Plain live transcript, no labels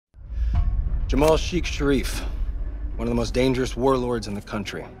Jamal Sheikh Sharif, one of the most dangerous warlords in the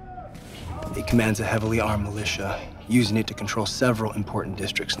country. He commands a heavily armed militia, using it to control several important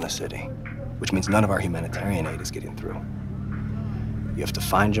districts in the city, which means none of our humanitarian aid is getting through. You have to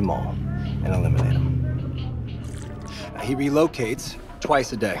find Jamal and eliminate him. Now, he relocates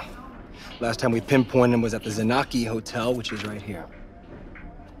twice a day. Last time we pinpointed him was at the Zanaki Hotel, which is right here.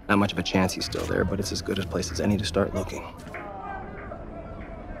 Not much of a chance he's still there, but it's as good a place as any to start looking.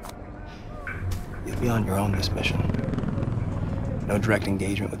 You'll be on your own this mission. No direct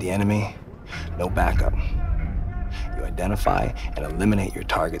engagement with the enemy, no backup. You identify and eliminate your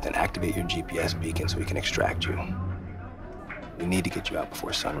target, then activate your GPS beacon so we can extract you. We need to get you out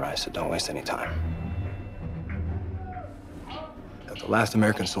before sunrise, so don't waste any time. The last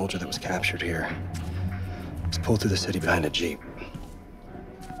American soldier that was captured here was pulled through the city behind a Jeep.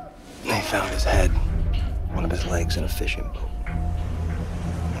 They found his head, one of his legs in a fishing boat.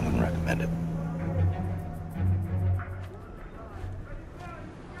 I wouldn't recommend it.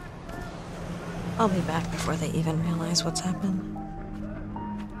 I'll be back before they even realize what's happened.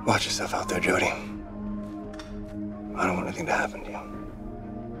 Watch yourself out there, Jody. I don't want anything to happen to you.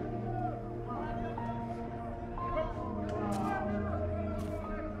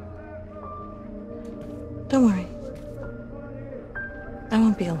 Don't worry. I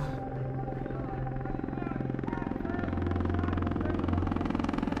won't be alone.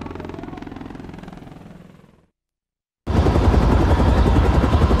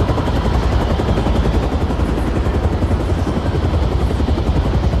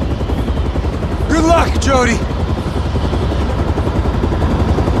 Good luck, Jody!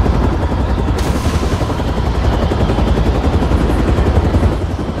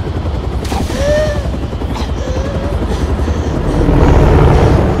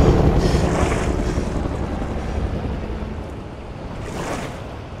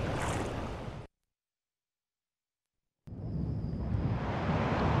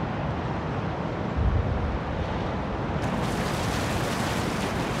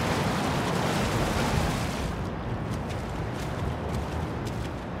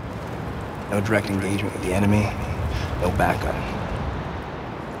 No direct engagement with the enemy, no backup.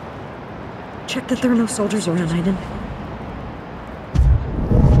 Check that there are no soldiers around, Aiden.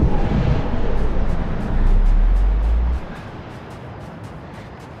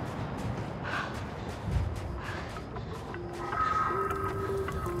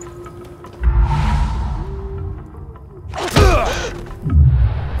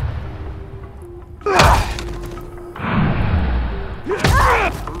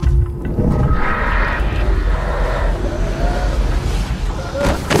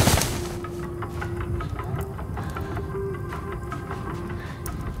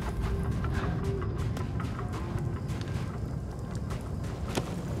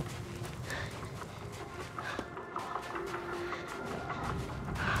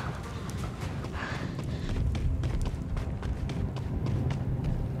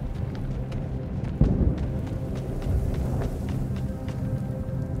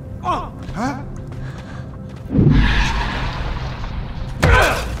 Huh?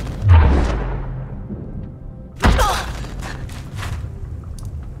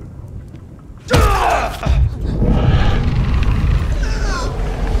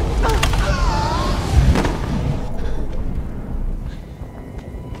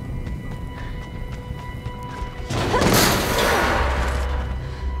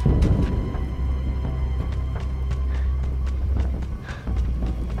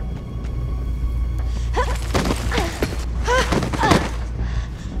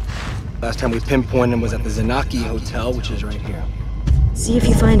 Last time we pinpointed him was at the Zanaki Hotel, which is right here. See if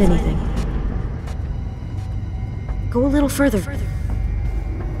you find anything. Go a little further.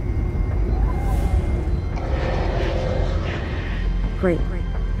 Great.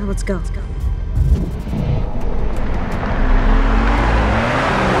 Now let's go.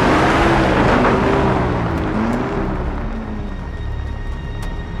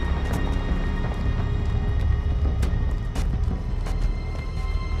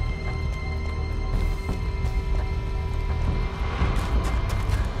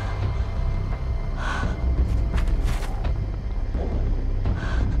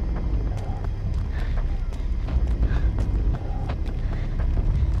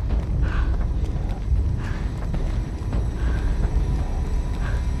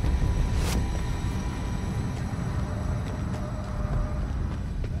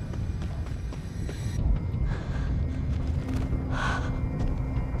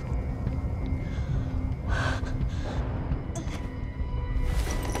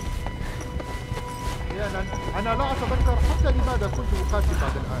 أنا لا أتذكر حتى لماذا كنت أقاتل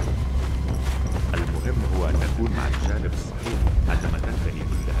بعد الآن. المهم هو أن نكون مع الجانب الصحيح عندما تنتهي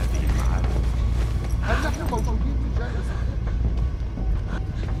كل هذه المعارك. هل نحن موجودين في الجانب الصحيح؟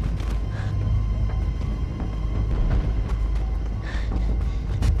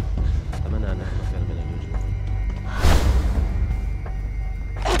 أتمنى أن نتمكن من اللجوء.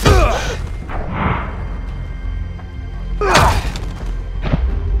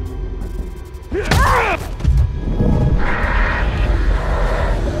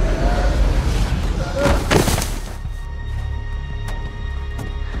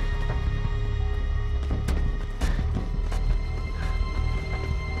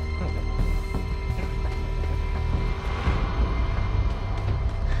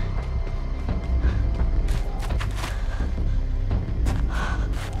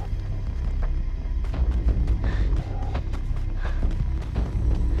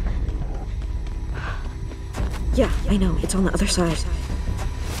 Yeah, I know. It's on the other side.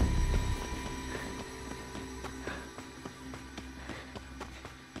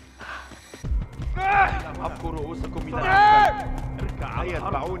 أبقوا رؤوسكم من الأسفل. اركع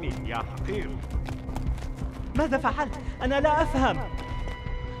يتبعوني يا حقير. ماذا فعلت؟ أنا لا أفهم.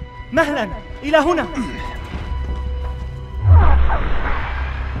 مهلا، إلى هنا.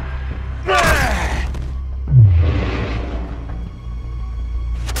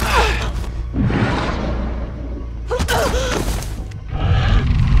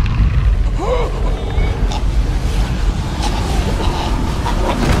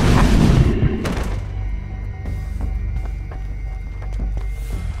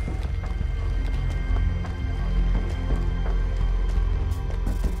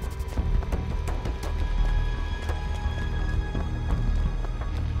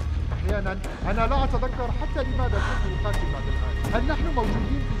 أنا لا أتذكر حتى لماذا كنت أقاتل بعد الآن. هل نحن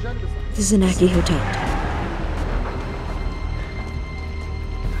موجودين في الجانب الصحيح؟ This is an Aki hotel.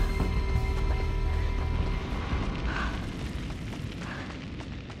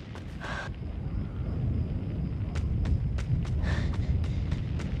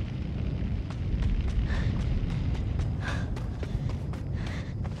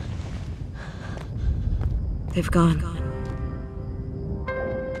 They've gone.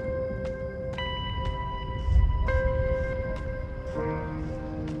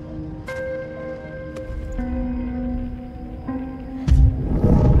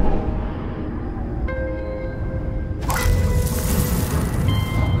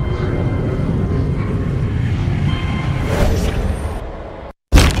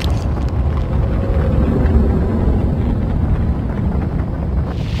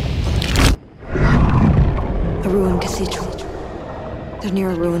 They're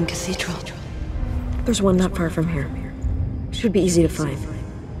near a ruined cathedral. There's one not far from here. Should be easy to find.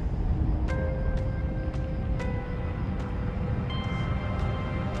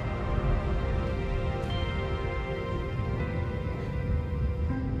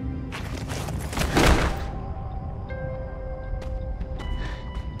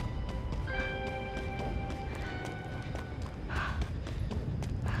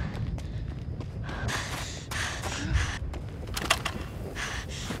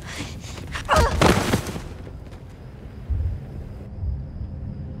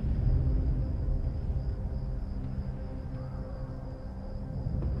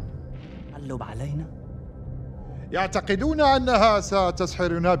 اللب علينا؟ يعتقدون أنها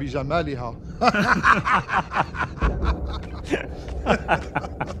ستسحرنا بجمالها.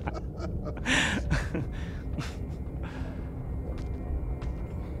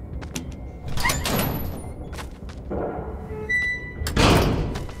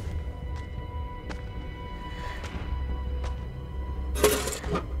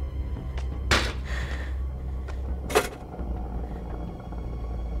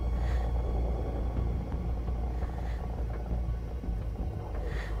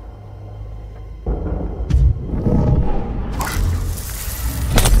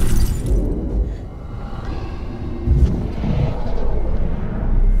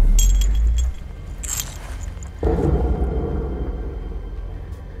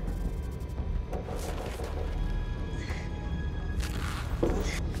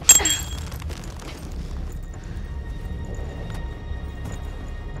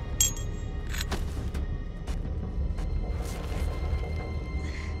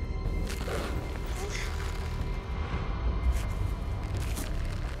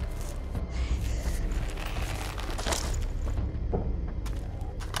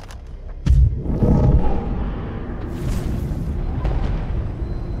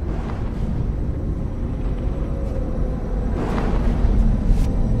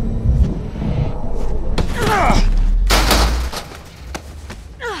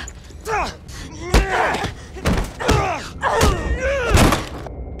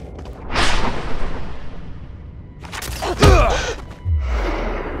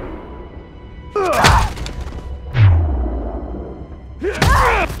 The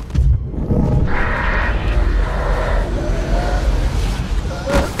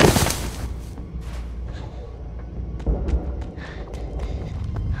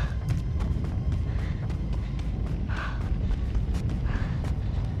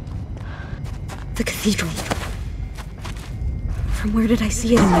cathedral. From where did I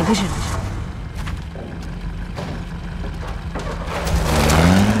see it in my vision?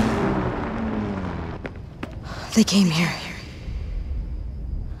 They came here.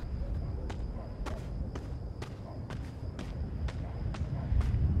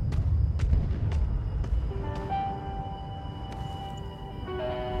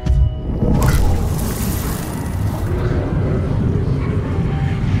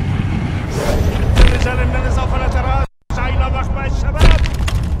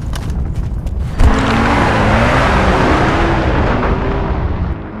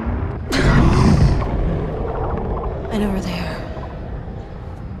 I know where they are.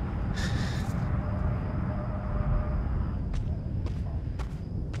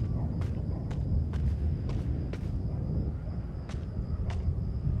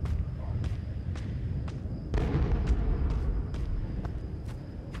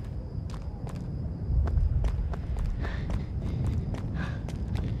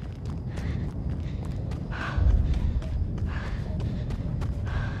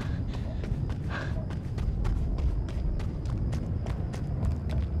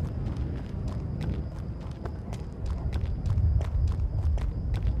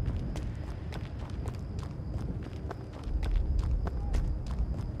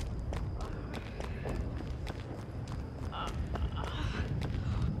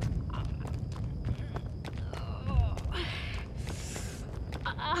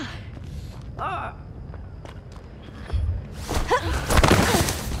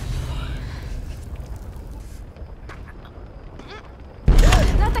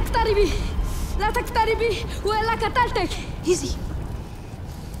 لا تقتربي وإلا قتلتك. Easy.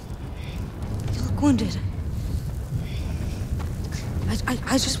 You look wounded.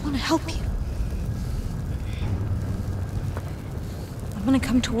 I just want to help you. I'm gonna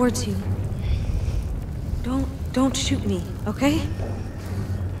come towards you. Don't shoot me, okay?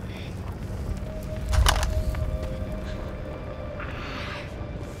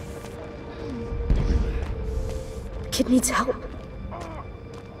 The kid needs help.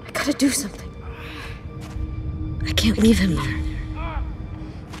 I gotta do something. I can't leave him there.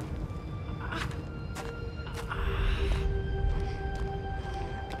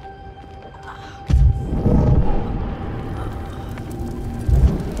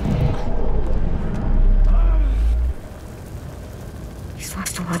 He's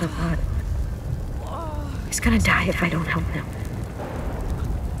lost a lot of blood. He's gonna die if I don't help him.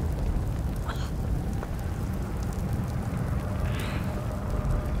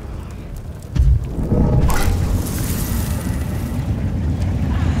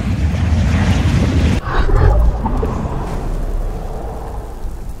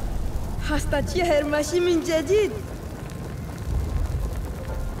 أستطيع المشي من جديد.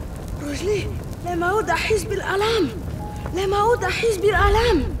 رجلي لم أعود أحس بالآلام. لم أعود أحس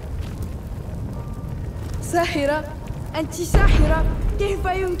بالآلام. ساحرة، أنت ساحرة. كيف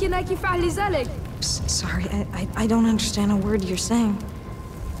يمكنك فعل ذلك؟ Sorry, I don't understand a word you're saying.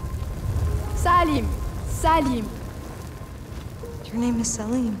 Salim. Salim. Your name is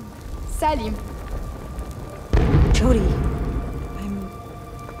Salim. Salim. Jody.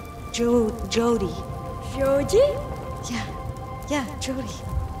 Jody. Jody? Yeah, Jody.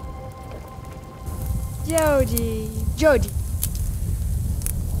 Jody.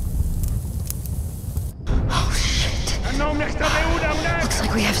 Oh, shit. Looks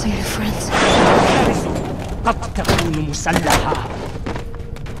like we have some new friends. قد تكون مسلحة.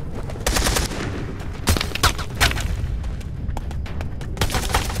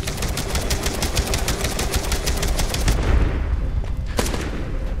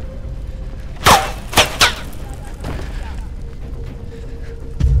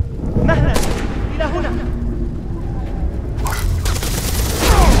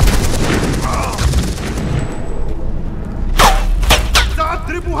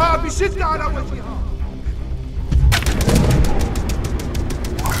 سأضربها بشدة على وجهها.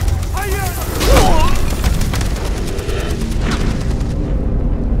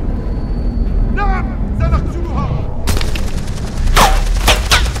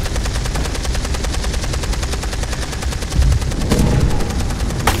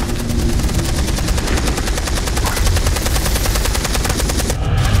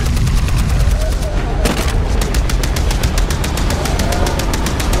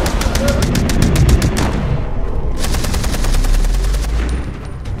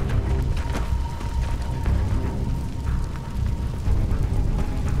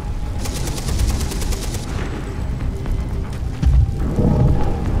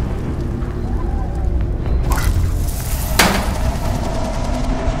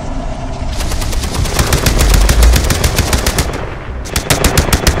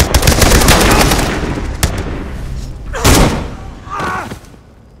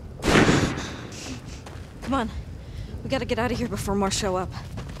 get out of here before more show up.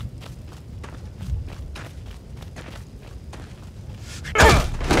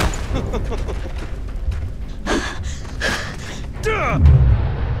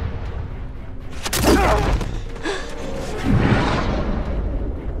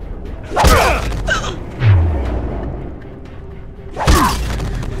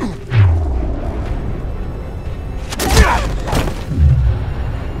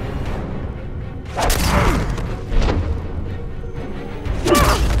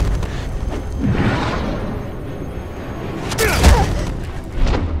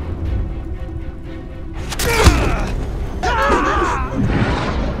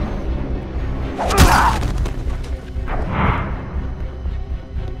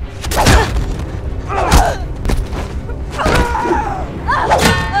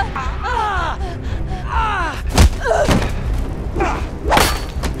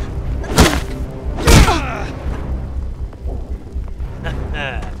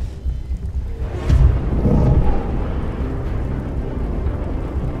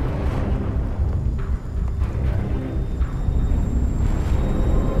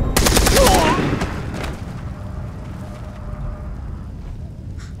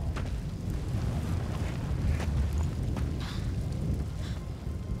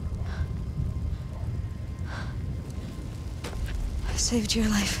 I saved your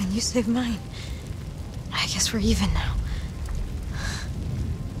life and you saved mine. I guess we're even now.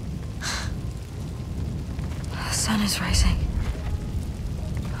 The sun is rising.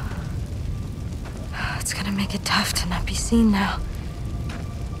 It's gonna make it tough to not be seen now.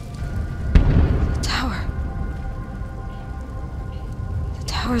 The tower. The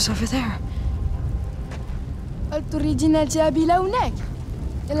tower's over there. هل تريدين الذهاب إلى هناك؟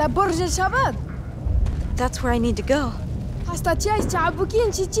 إلى برج الشباب؟ That's where I need to go. حستطيع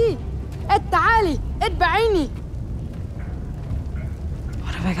تعبكين تيتي. تعالي اتبعيني.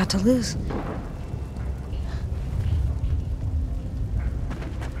 What have I got to lose?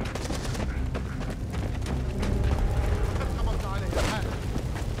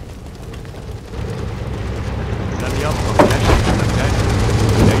 لم يبقى هناك مكان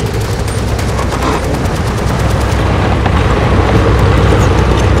إليه.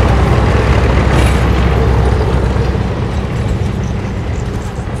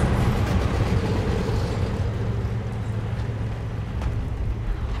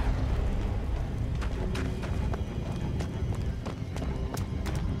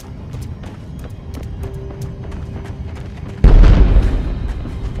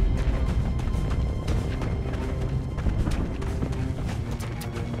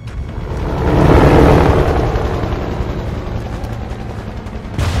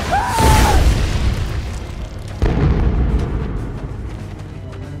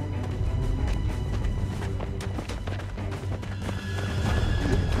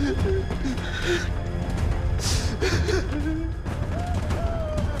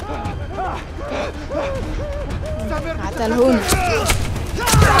 تعالي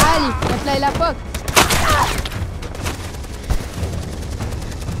تعالي اطلعي لفوق.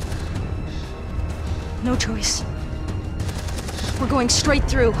 No choice. We're going straight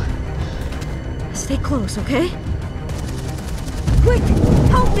through. Stay close, okay? Quick!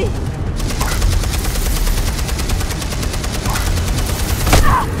 Help me!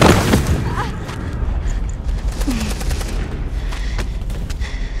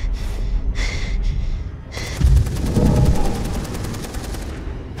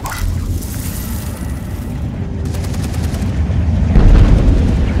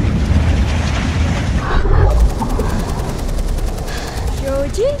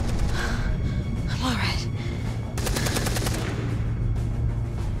 I'm all right.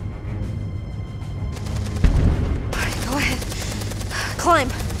 All right, go ahead. Climb.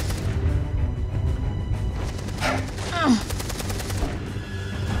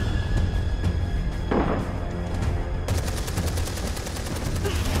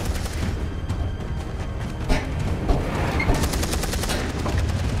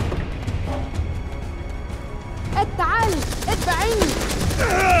 تعالي اتبعيني.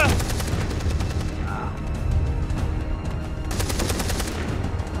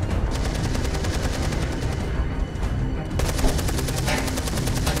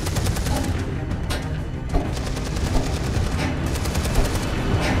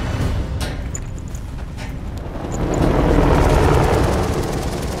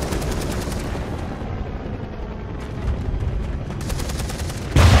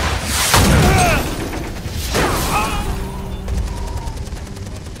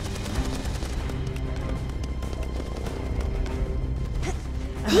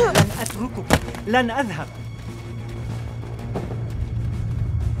 لن أتركك، لن أذهب.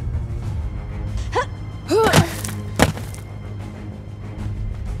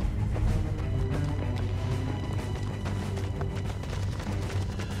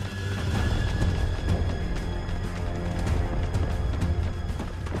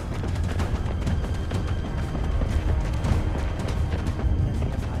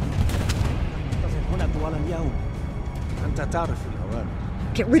 أنت تعرف الأوامر.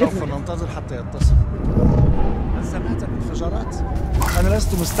 Get rid of سوف him. ننتظر حتى يتصل. هل سمعت الانفجارات؟ أنا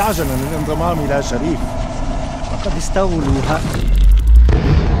لست مستعجلا للانضمام إلى شريف. لقد استولوا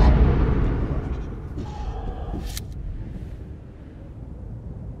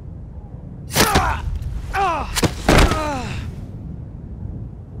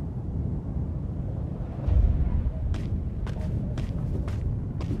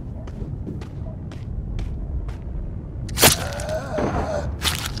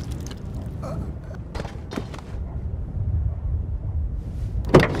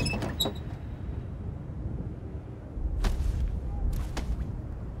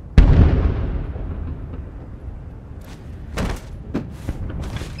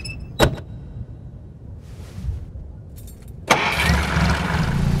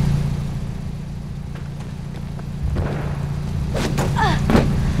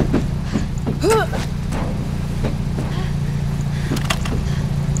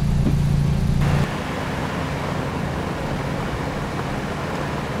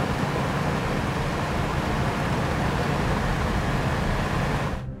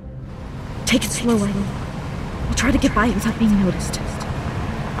Take it slow, Idol. We'll try to get by without being noticed.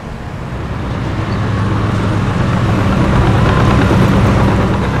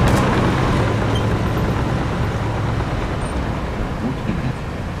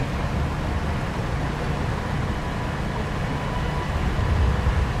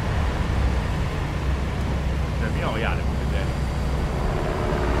 الجميع يعلم بذلك.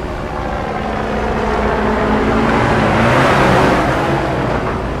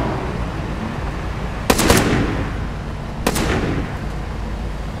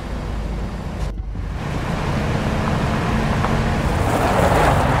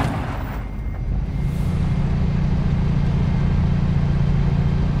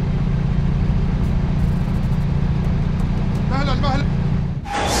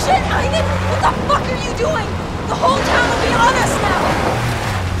 Shit, Aiden! What the fuck are you doing? The whole town will be on us now!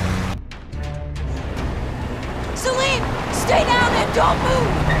 Salim! Stay down and don't move!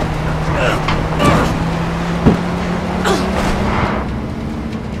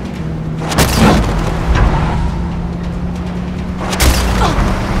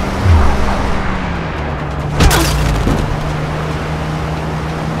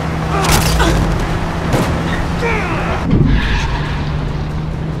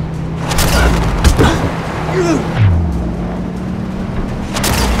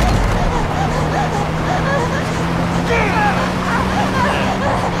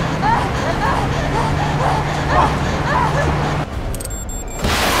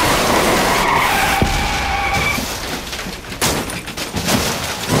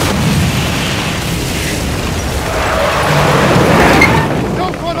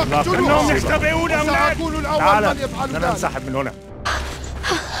 إنهم يختبئون هناك. سأكون الأول من يفعل ذلك. ننسحب من هنا.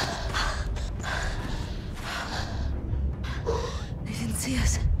 They didn't see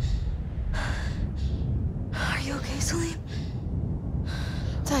us. Are you okay, Salim?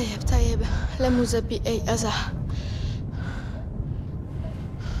 طيب لم يصب بي أي أذى.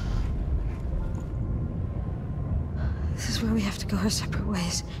 This is where we have to go our separate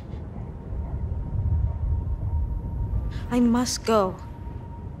ways. I must go.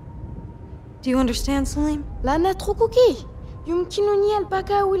 Do you understand, Salim? لا نتركك. يمكنني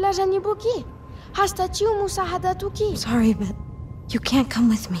البقاء إلى جانبك. حاستطيع مساعدتك. I'm sorry, but you can't come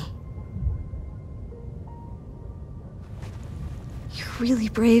with me. You're really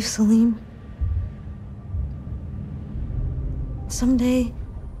brave, Salim. Someday,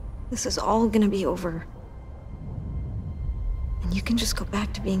 this is all gonna be over. And you can just go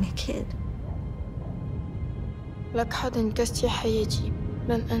back to being a kid. لقد انقذت حياتي.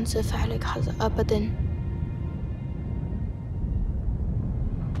 لن أنسى فعلك هذا أبداً.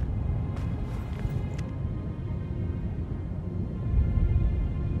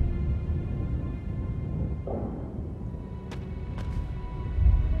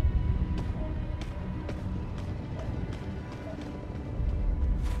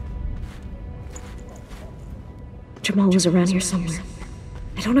 Jamal was around here somewhere.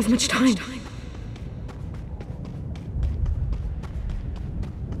 I don't have much time.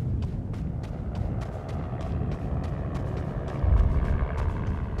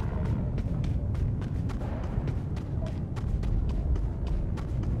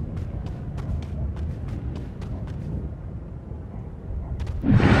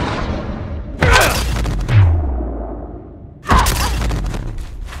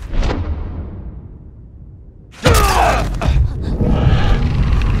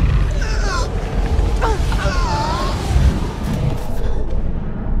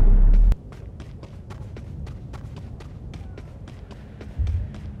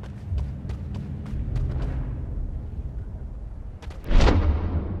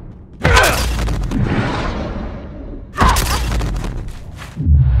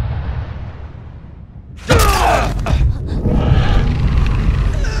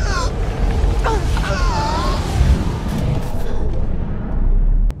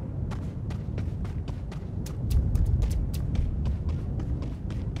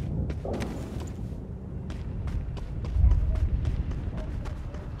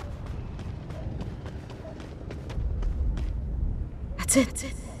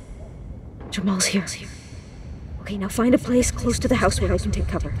 it. Jamal's here. Okay, now find a place close to the house where I can take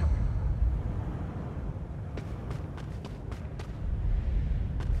cover.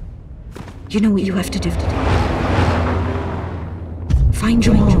 You know what you have to do. Find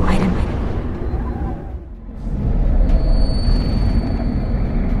Jamal and hide him.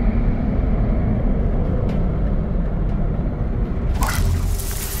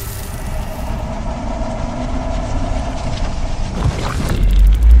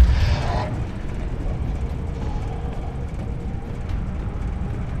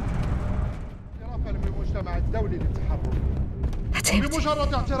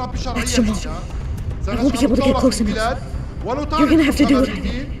 That's Jamal. I won't be able to get close enough. You're gonna have to do it.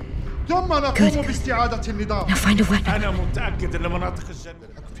 Good. Now find a weapon. أنا متأكد أن مناطق الجنوب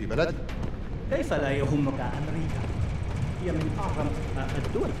في بلد كيف لا يهمك أمريكا؟ هي من أعظم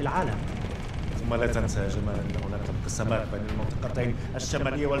الدول في العالم. ثم لا تنسى يا جمال أن هناك انقسامات بين المنطقتين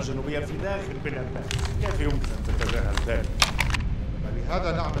الشمالية والجنوبية في داخل بلادنا. كيف يمكن أن تتجاهل ذلك؟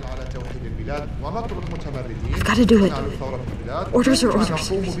 ولهذا نعمل على توحيد البلاد ونطرد متمردين. I've got to do it. Orders are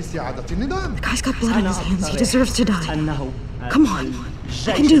orders. نقوم باستعادة النظام. The guy's got blood on his hands. He deserves to die. Come on.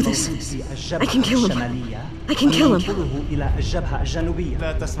 I can do this. I can kill him. I can kill him. إلى الجبهة الجنوبية.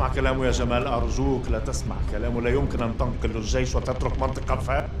 لا تسمع كلامه يا جمال أرجوك لا تسمع كلامه. لا يمكن أن تنقل الجيش وتترك منطقة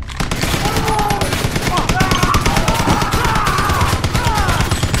فا.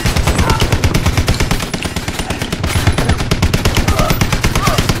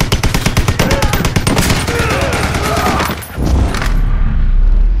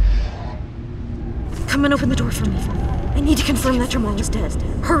 Come and open the door for me. I need to confirm that Jamal is dead.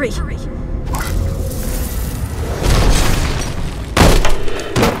 Hurry!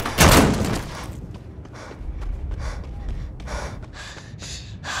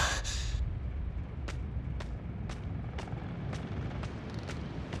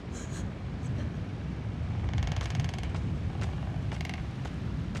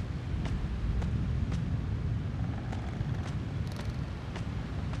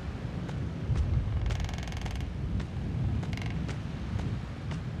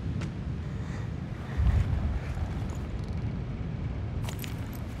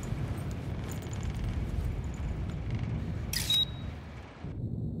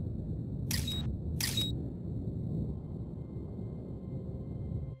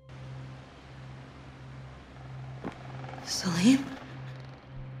 Salim?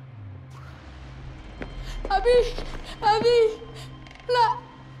 أبي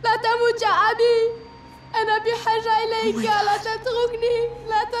لا تموت يا أبي أنا بحاجة إليك لا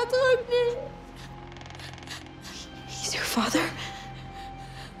تتركني He's your father?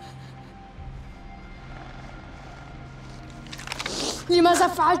 لماذا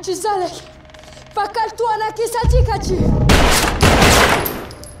فعلت ذلك؟ فكرت أنك صديقتي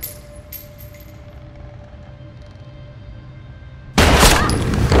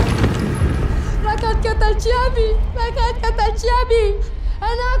لقد قتلت أبي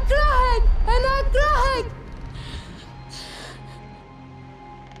أنا أكرهك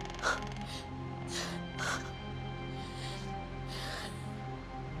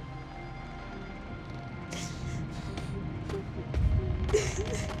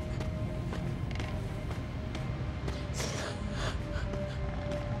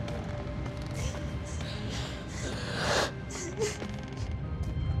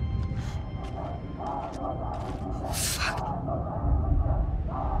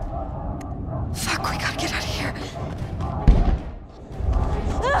Fuck, we gotta get out of here.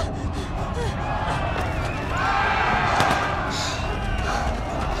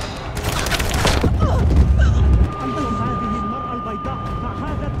 عندهم هذه المرأة البيضاء مع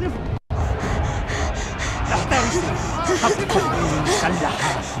هذا الطفل. احترسوا قد تكونوا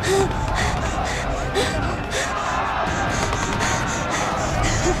مسلحة.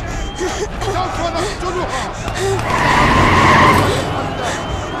 سوف نقتلها.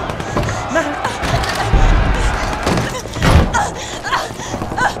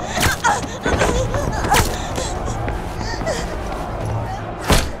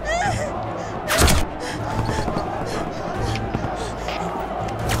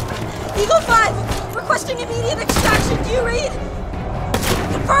 Eagle 5, requesting immediate extraction. Do you read?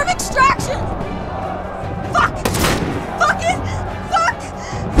 Confirm extraction! Fuck! Fuck it! Fuck!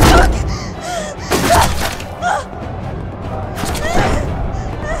 Fuck!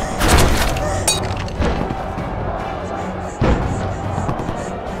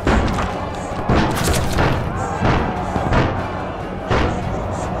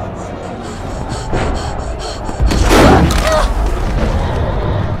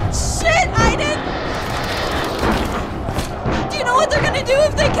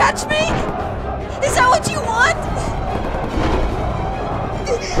 they catch me? Is that what you want?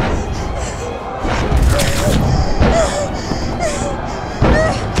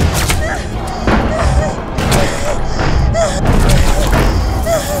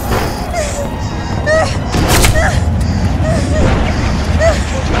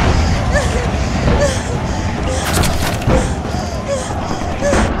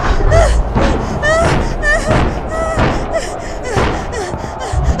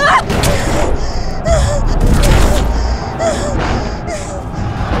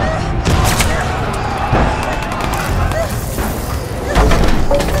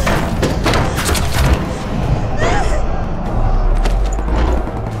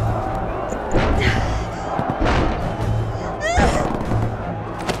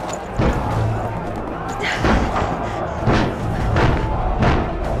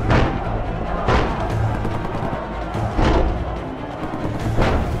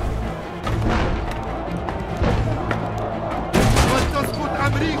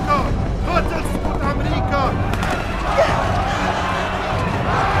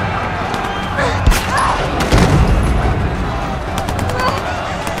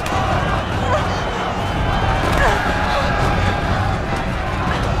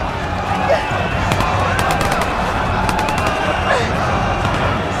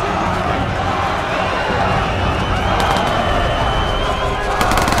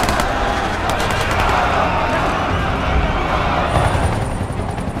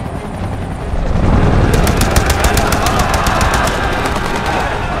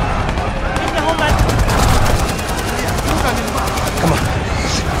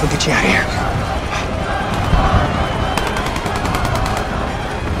 Get you out of here.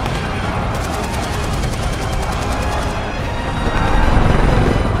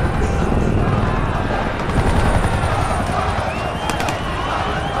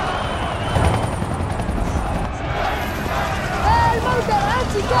 الموتى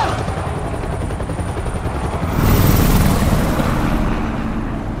آتية.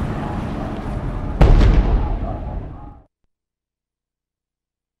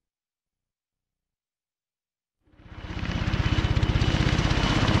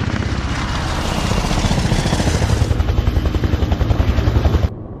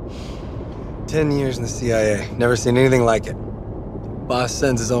 10 years in the CIA. Never seen anything like it. Boss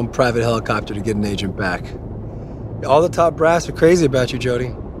sends his own private helicopter to get an agent back. All the top brass are crazy about you,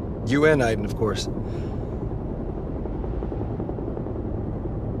 Jody. You and Aiden, of course.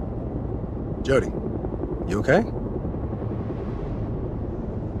 Jody, you okay?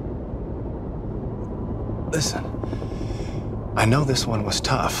 Listen, I know this one was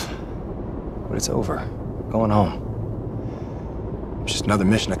tough, but it's over. Going home. Just another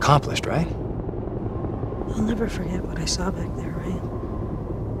mission accomplished, right? I'll never forget what I saw back there, Ryan.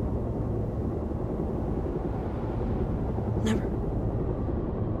 Never.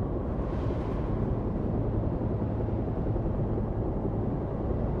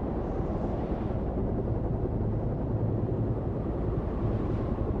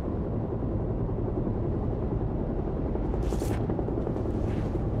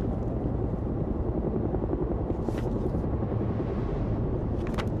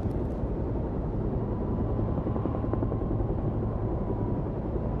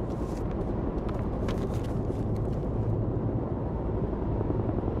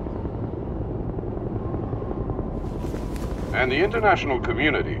 And the international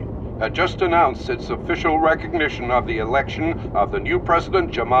community had just announced its official recognition of the election of the new president,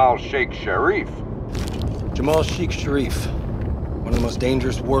 Jamal Sheikh Sharif. Jamal Sheikh Sharif, one of the most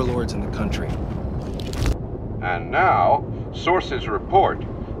dangerous warlords in the country. And now, sources report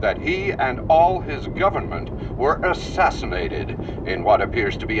that he and all his government were assassinated in what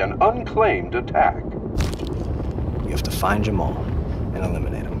appears to be an unclaimed attack. We have to find Jamal and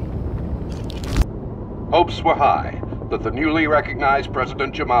eliminate him. Hopes were high that the newly recognized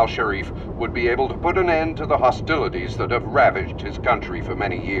President Jamal Sharif would be able to put an end to the hostilities that have ravaged his country for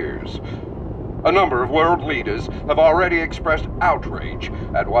many years. A number of world leaders have already expressed outrage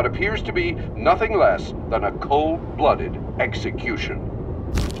at what appears to be nothing less than a cold-blooded execution.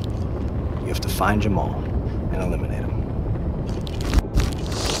 We have to find Jamal and eliminate him.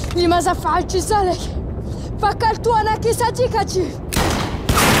 لماذا فعلت ذلك؟ فكرت أنك صديقتي.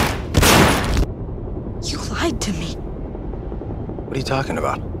 You lied to me. What are you talking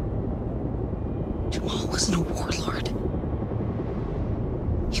about? Jamal wasn't a warlord.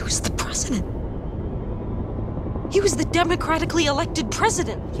 He was the president. He was the democratically elected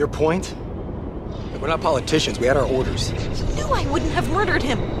president. Your point? We're not politicians. We had our orders. You knew I wouldn't have murdered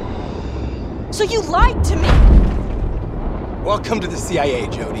him. So you lied to me. Welcome to the CIA,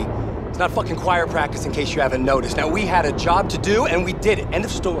 Jody. It's not fucking choir practice in case you haven't noticed. Now, we had a job to do, and we did it. End of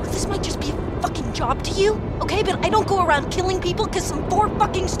story. This might just be a fucking job to you, okay? But I don't go around killing people because some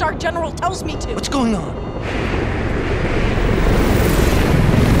 4-fucking-star general tells me to. What's going on?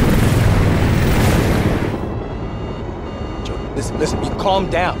 Jody, listen, you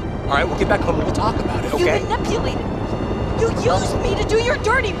calm down. All right, we'll get back home and we'll talk about it, okay? You manipulated me. You used me to do your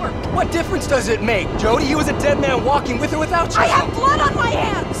dirty work. What difference does it make, Jody? You was a dead man walking with or without you. I have blood on my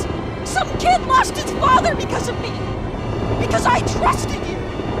hands. Some kid lost his father because of me. Because I trusted you.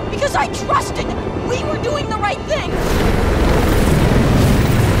 Because I trusted we were doing the right thing.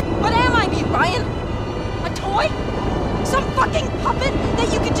 What am I, Ryan? A toy? Some fucking puppet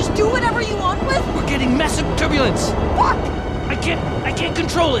that you can just do whatever you want with? We're getting massive turbulence. Fuck! I can't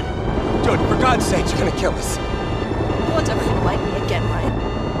control it. Jody, for God's sake, you're gonna kill us. No one's ever gonna like me again, Ryan.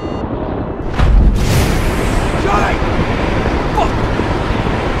 Jody! Fuck!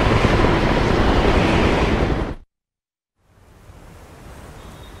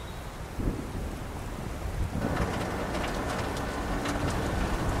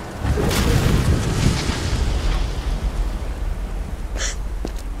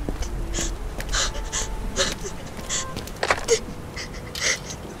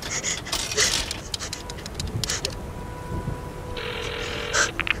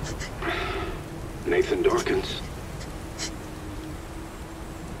 Nathan Dawkins.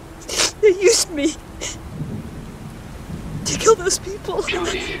 They used me to kill those people.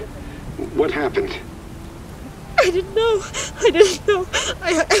 Jody, what happened? I didn't know.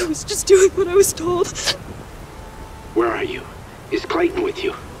 I was just doing what I was told. Where are you? Is Clayton with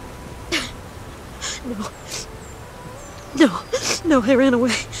you? No, I ran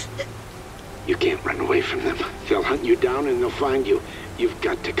away. You can't run away from them. They'll hunt you down and they'll find you. You've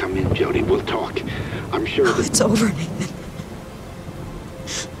got to come in, Jody. We'll talk. I'm sure that... It's over, Nathan.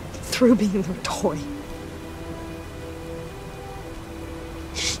 Through being their toy.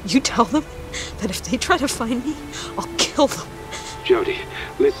 You tell them that if they try to find me, I'll kill them. Jody,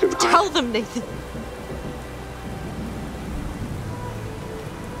 listen, Tell them, Nathan.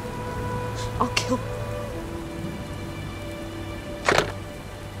 I'll kill them.